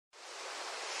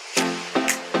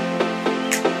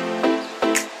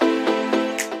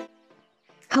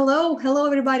Hello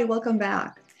everybody, welcome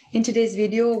back. In today's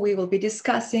video, we will be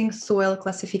discussing soil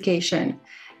classification.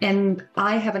 And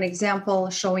I have an example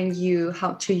showing you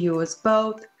how to use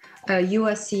both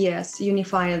Uscs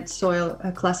Unified Soil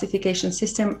Classification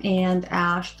System and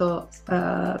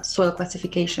AASHTO soil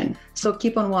classification. So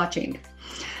keep on watching.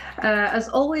 As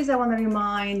always, I want to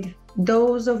remind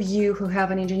those of you who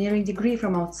have an engineering degree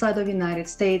from outside of the United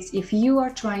States, if you are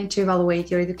trying to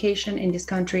evaluate your education in this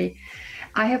country,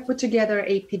 I have put together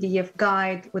a PDF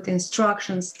guide with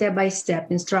instructions,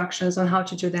 step-by-step instructions on how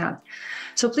to do that.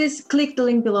 So please click the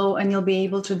link below and you'll be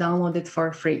able to download it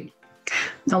for free.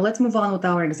 Now let's move on with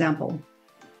our example.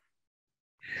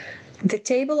 The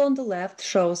table on the left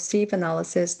shows sieve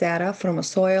analysis data from a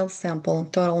soil sample,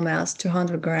 total mass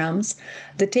 200 grams.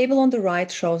 The table on the right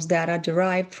shows data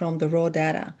derived from the raw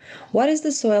data. What is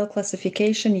the soil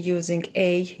classification using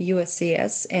A,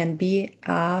 Uscs, and B,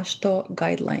 AASHTO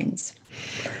guidelines?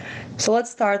 So let's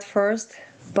start first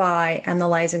by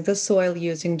analyzing the soil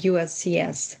using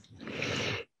Uscs.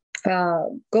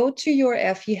 Go to your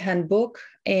FE Handbook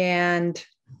and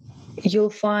you'll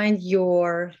find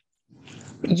your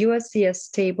Uscs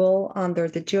table under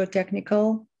the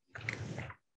Geotechnical.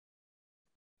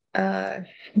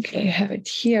 Okay, I have it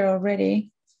here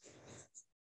already.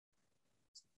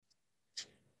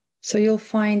 So you'll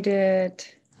find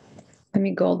it, let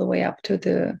me go all the way up to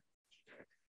the,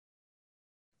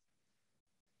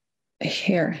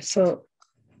 here. So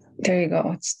there you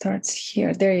go, it starts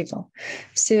here, there you go.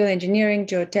 Civil engineering,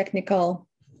 geotechnical.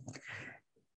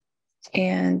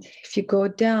 And if you go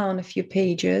down a few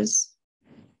pages,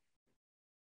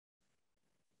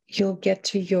 you'll get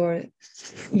to your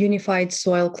unified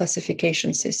soil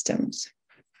classification systems.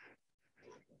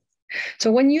 So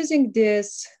when using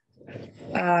this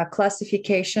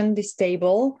classification, this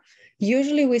table,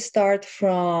 usually we start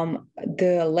from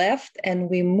the left and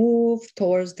we move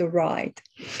towards the right.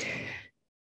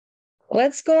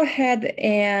 Let's go ahead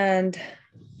and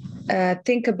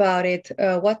think about it.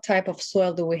 What type of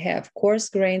soil do we have?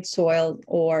 Coarse-grained soil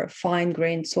or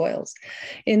fine-grained soils?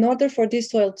 In order for this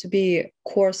soil to be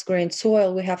coarse-grained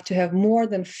soil, we have to have more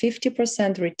than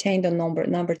 50% retained on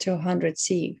number 200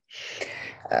 sieve.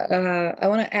 I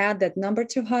want to add that number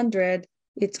 200,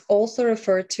 it's also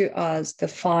referred to as the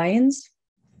fines.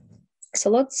 So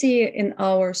let's see in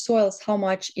our soils how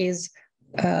much is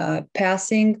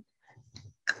passing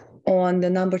on the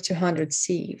number 200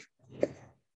 sieve.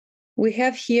 We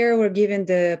have here, we're given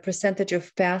the percentage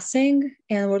of passing,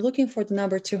 and we're looking for the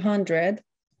number 200,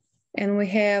 and we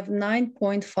have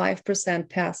 9.5%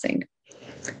 passing.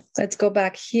 Let's go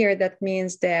back here. That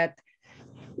means that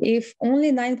if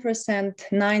only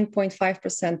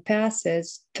 9.5%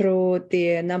 passes through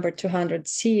the number 200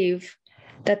 sieve,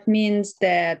 that means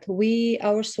that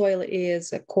our soil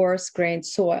is a coarse-grained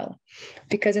soil.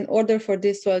 Because in order for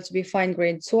this soil to be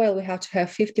fine-grained soil, we have to have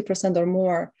 50% or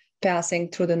more passing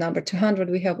through the number 200,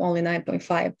 we have only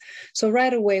 9.5. So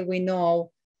right away, we know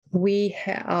we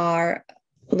are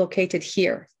located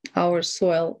here. Our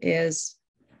soil is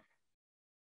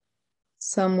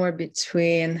somewhere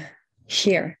between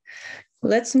here.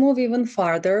 Let's move even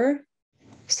farther.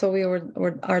 So we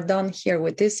are done here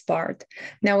with this part.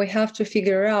 Now we have to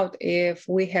figure out if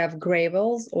we have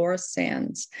gravels or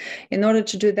sands. In order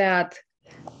to do that,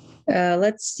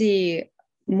 let's see,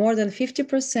 more than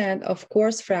 50% of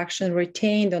coarse fraction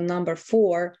retained on number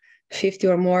 4, 50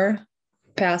 or more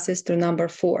passes through number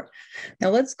 4.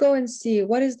 Now let's go and see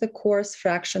what is the coarse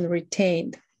fraction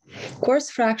retained.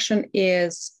 Coarse fraction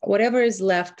is whatever is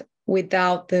left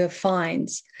without the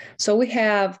fines. So we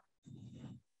have,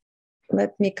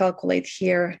 let me calculate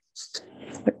here,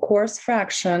 the coarse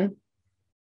fraction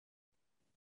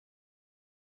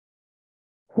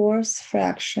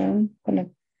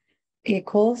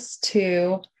equals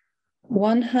to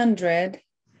 100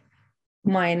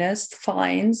 minus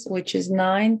fines, which is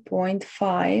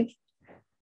 9.5,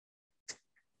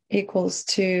 equals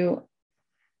to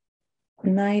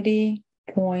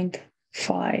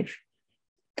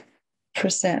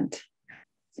 90.5%.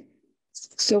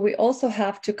 So we also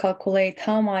have to calculate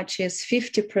how much is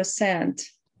 50%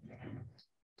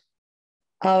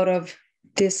 out of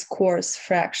this coarse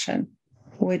fraction,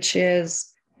 which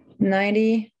is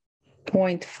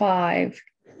 90.5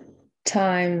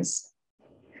 times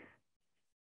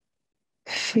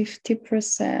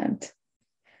 50%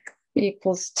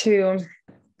 equals to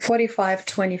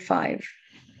 4525.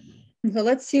 So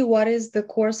let's see what is the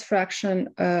coarse fraction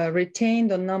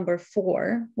retained on number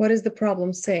 4. What is the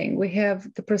problem saying? We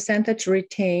have the percentage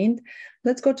retained.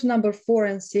 Let's go to number 4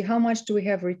 and see how much do we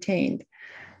have retained.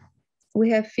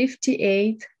 We have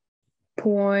 58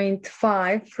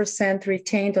 0.5%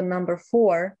 retained on number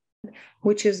 4,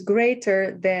 which is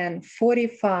greater than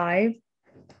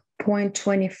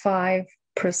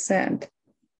 45.25%.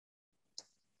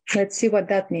 Let's see what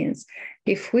that means.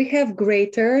 If we have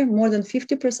greater, more than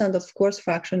 50% of coarse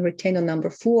fraction retained on number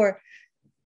 4,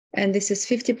 and this is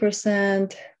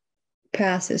 50%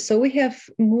 passes. So we have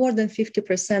more than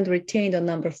 50% retained on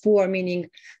number 4, meaning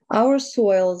our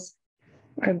soils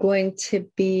are going to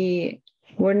be,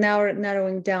 we're now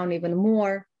narrowing down even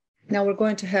more. Now we're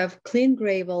going to have clean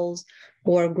gravels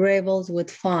or gravels with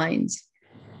fines.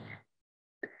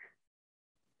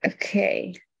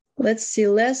 Okay, let's see,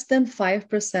 less than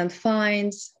 5%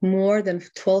 fines, more than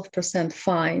 12%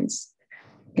 fines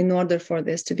in order for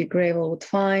this to be gravel with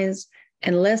fines,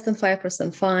 and less than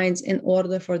 5% fines in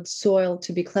order for the soil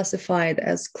to be classified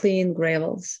as clean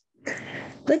gravels.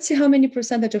 Let's see how many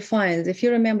percentage of fines. If you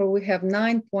remember, we have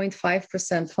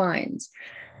 9.5% fines.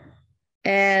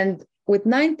 And with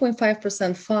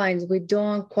 9.5% fines, we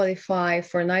don't qualify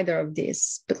for neither of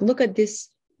these. But look at this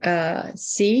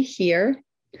C here.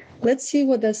 Let's see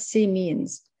what the C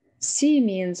means. C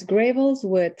means gravels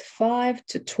with 5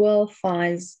 to 12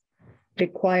 fines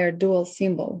require dual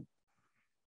symbol.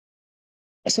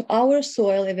 So our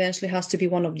soil eventually has to be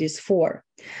one of these 4.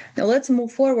 Now let's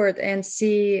move forward and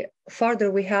see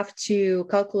further. We have to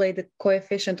calculate the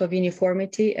coefficient of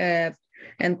uniformity and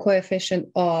coefficient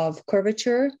of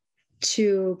curvature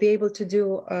to be able to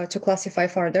do to classify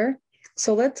further.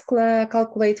 So let's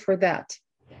calculate for that.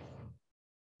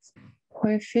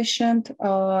 Coefficient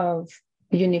of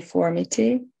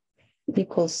uniformity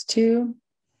equals to,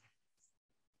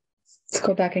 let's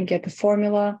go back and get the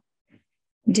formula.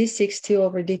 D60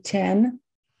 over D10,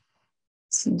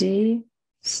 so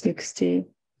D60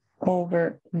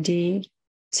 over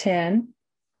D10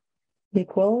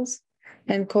 equals,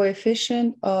 and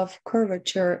coefficient of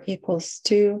curvature equals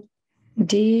to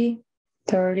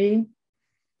D30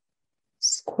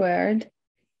 squared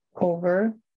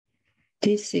over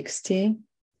D60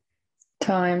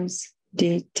 times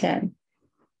D10.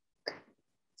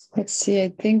 Let's see,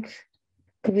 I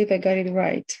believe I got it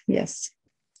right, yes.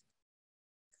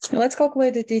 Let's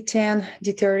calculate the D10,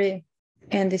 D30,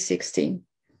 and D60.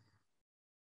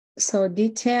 So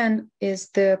D10 is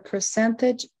the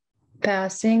percentage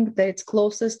passing that it's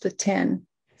closest to 10.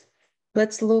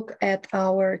 Let's look at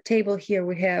our table here.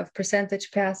 We have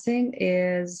percentage passing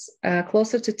is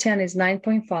closer to 10 is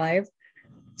 9.5.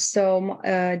 So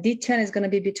D10 is going to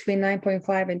be between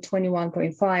 9.5 and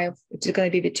 21.5, which is going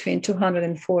to be between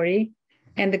 240.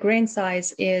 And the grain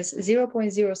size is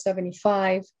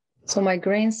 0.075. So my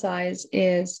grain size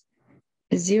is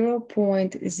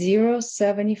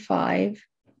 0.075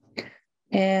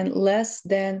 and less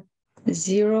than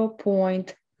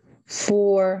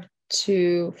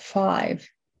 0.425.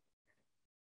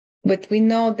 But we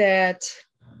know that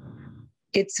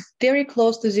it's very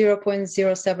close to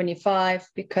 0.075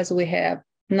 because we have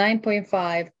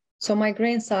 9.5. So my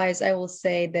grain size, I will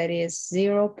say that is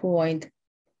 0.08.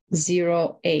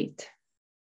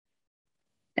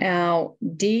 Now,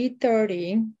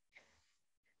 D30,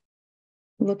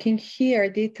 looking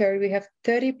here, D30, we have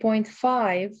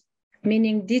 30.5,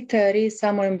 meaning D30 is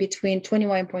somewhere in between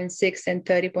 21.6 and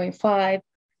 30.5,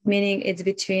 meaning it's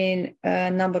between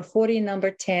number 40 and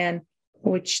number 10,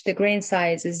 which the grain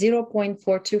size is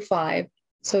 0.425.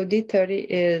 So D30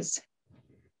 is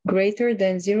greater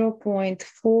than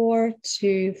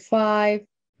 0.425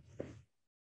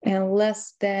 and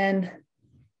less than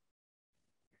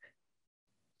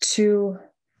 2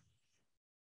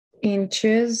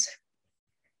 inches,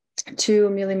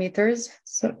 2 millimeters.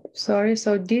 So sorry,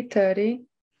 so D30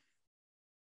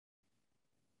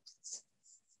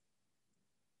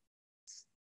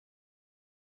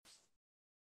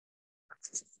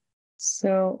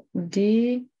 so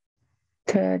D30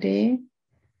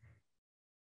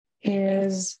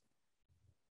 is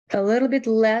a little bit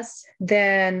less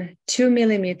than 2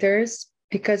 millimeters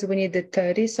because we need the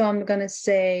 30. So I'm going to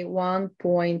say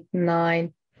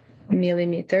 1.9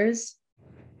 millimeters.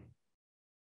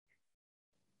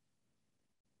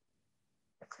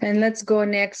 And let's go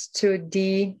next to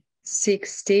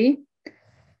D60.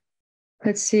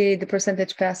 Let's see the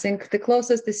percentage passing. The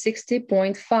closest is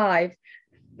 60.5,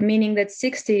 meaning that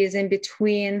 60 is in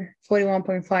between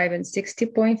 41.5 and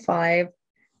 60.5,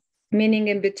 meaning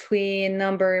in between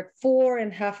number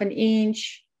 4.5 an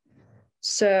inch.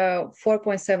 So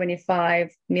 4.75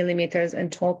 millimeters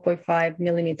and 12.5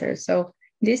 millimeters. So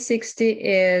D60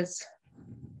 is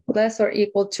less or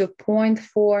equal to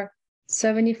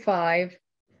 0.475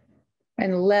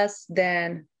 and less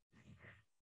than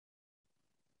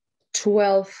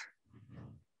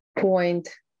 12.5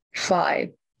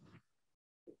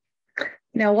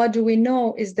 Now, what do we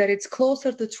know is that it's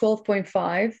closer to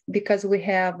 12.5 because we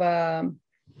have,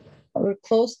 we're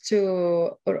close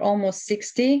to or almost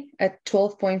 60 at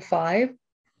 12.5.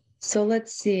 So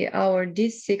let's see, our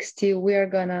D60, we are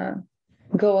gonna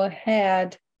go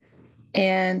ahead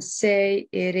and say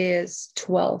it is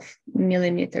 12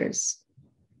 millimeters.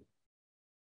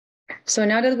 So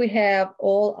now that we have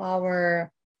all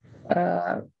our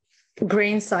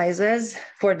grain sizes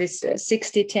for this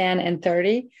 60, 10, and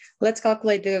 30, let's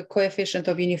calculate the coefficient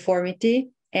of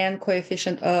uniformity and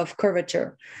coefficient of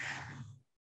curvature.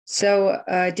 So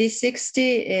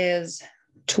D60 is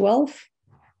 12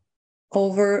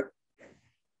 over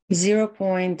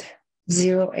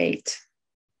 0.08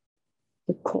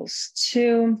 equals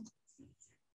to,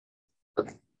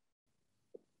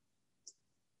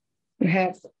 we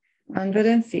have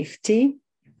 150.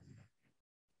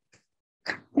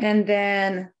 And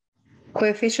then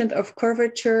coefficient of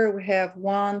curvature, we have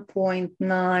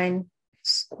 1.9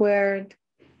 squared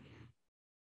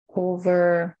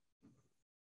over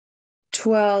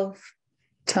 12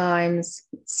 times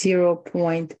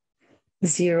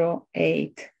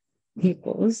 0.08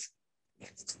 equals,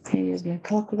 I use my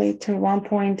calculator,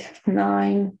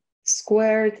 1.9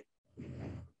 squared,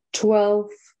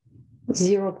 12,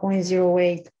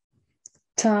 0.08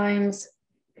 times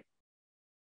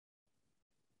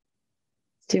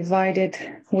divided,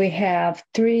 we have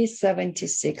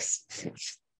 376.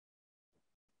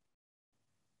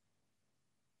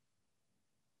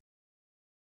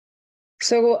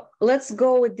 So let's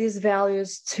go with these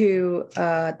values to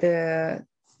the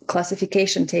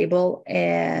classification table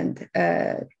and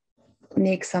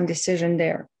make some decision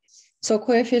there. So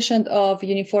coefficient of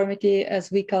uniformity,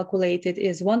 as we calculated,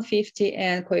 is 150,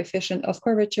 and coefficient of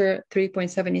curvature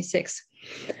 3.76.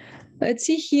 Let's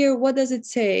see here, what does it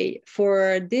say?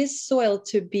 For this soil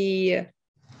to be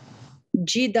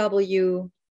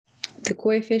GW, the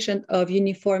coefficient of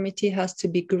uniformity has to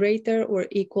be greater or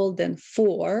equal than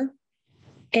 4.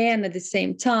 And at the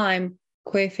same time,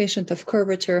 coefficient of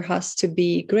curvature has to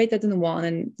be greater than 1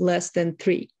 and less than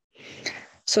 3.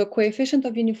 So coefficient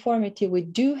of uniformity, we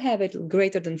do have it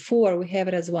greater than 4. We have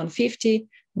it as 150,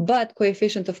 but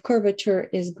coefficient of curvature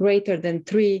is greater than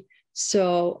 3.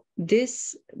 So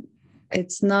this,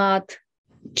 it's not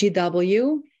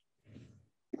GW.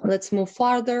 Let's move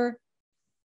farther.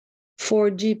 For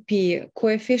GP,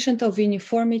 coefficient of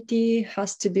uniformity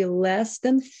has to be less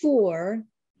than 4,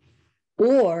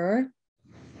 or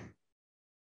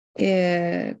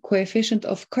coefficient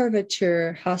of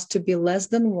curvature has to be less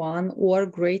than 1 or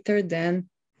greater than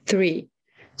 3.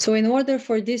 So in order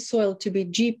for this soil to be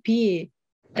GP,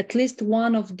 at least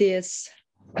one of these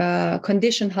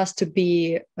condition has to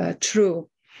be true.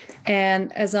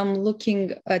 And as I'm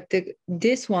looking at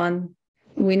this one,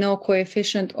 we know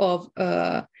coefficient of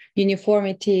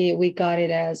uniformity, we got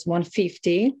it as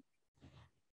 150.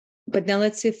 But then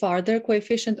let's see farther,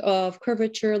 coefficient of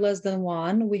curvature less than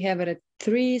 1, we have it at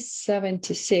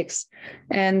 376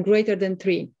 and greater than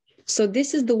 3. So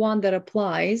this is the one that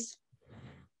applies.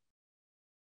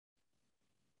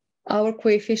 Our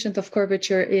coefficient of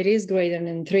curvature, it is greater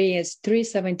than 3, is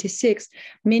 376,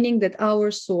 meaning that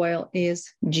our soil is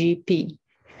GP.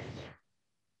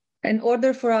 In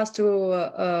order for us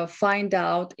to find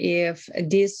out if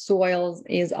this soil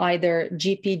is either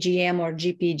GPGM or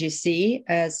GPGC,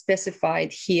 as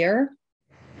specified here,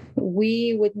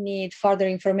 we would need further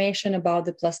information about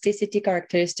the plasticity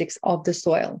characteristics of the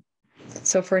soil.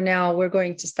 So for now, we're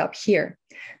going to stop here.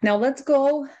 Now let's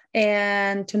go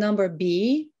and to number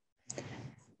B.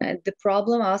 The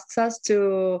problem asks us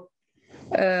to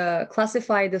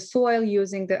classify the soil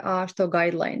using the AASHTO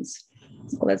guidelines.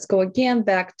 Let's go again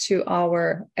back to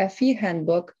our FE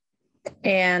Handbook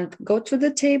and go to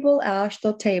the table,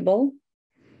 AASHTO table,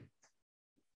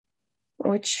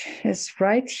 which is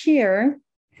right here.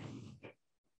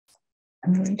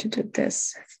 I'm going to do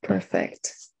this.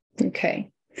 Perfect. Okay.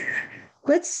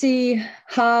 Let's see,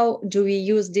 how do we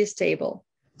use this table?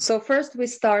 So first we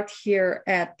start here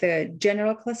at the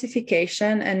general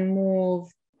classification and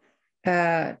move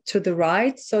to the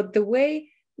right. So the way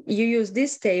you use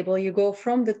this table, you go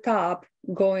from the top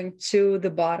going to the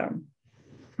bottom,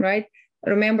 right?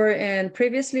 Remember, and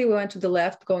previously we went to the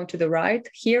left, going to the right.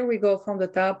 Here we go from the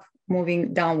top,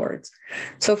 moving downwards.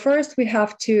 So first we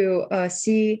have to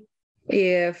see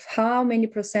if how many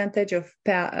percentage of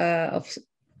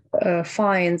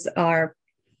fines are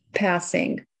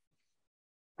passing.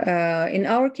 In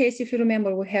our case, if you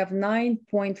remember, we have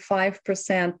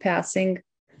 9.5% passing,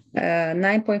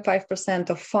 9.5%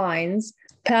 of fines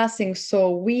passing.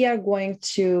 So we are going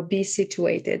to be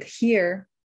situated here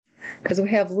because we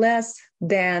have less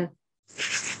than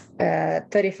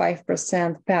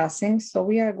 35% passing. So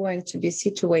we are going to be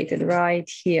situated right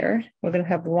here. We're going to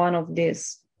have one of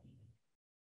these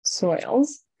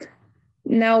soils.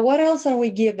 Now, what else are we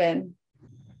given?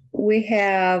 We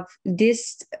have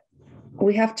this,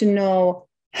 we have to know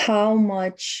how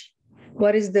much,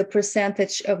 what is the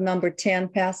percentage of number 10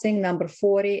 passing, number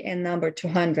 40, and number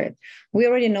 200. We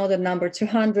already know that number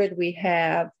 200, we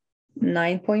have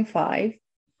 9.5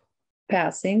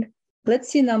 passing. Let's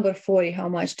see number 40, how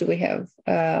much do we have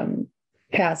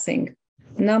passing?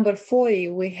 Number 40,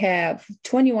 we have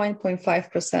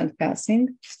 21.5%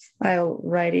 passing. I'll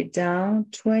write it down,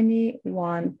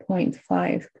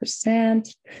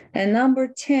 21.5%. And number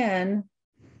 10,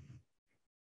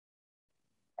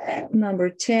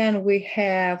 we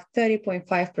have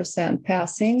 30.5%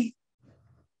 passing.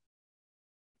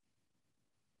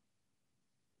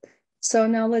 So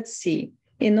now let's see.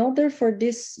 In order for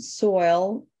this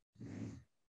soil,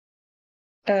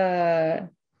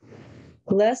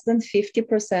 less than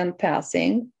 50%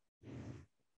 passing,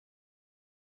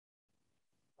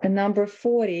 and number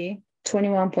 40,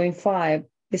 21.5,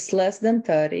 is less than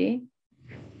 30.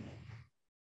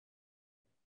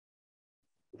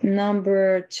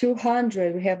 Number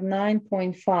 200, we have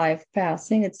 9.5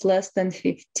 passing, it's less than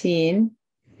 15.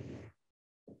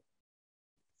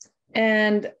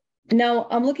 And now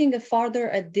I'm looking farther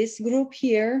at this group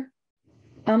here.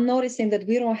 I'm noticing that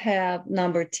we don't have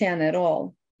number 10 at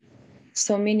all.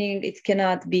 So meaning it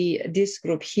cannot be this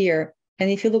group here. And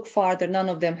if you look farther, none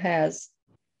of them has.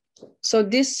 So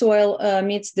this soil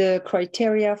meets the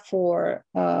criteria for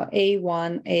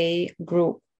A1A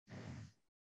group.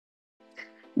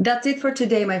 That's it for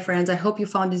today, my friends. I hope you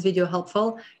found this video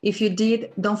helpful. If you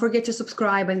did, don't forget to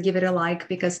subscribe and give it a like,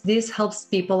 because this helps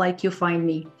people like you find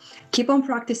me. Keep on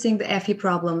practicing the FE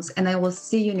problems, and I will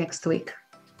see you next week.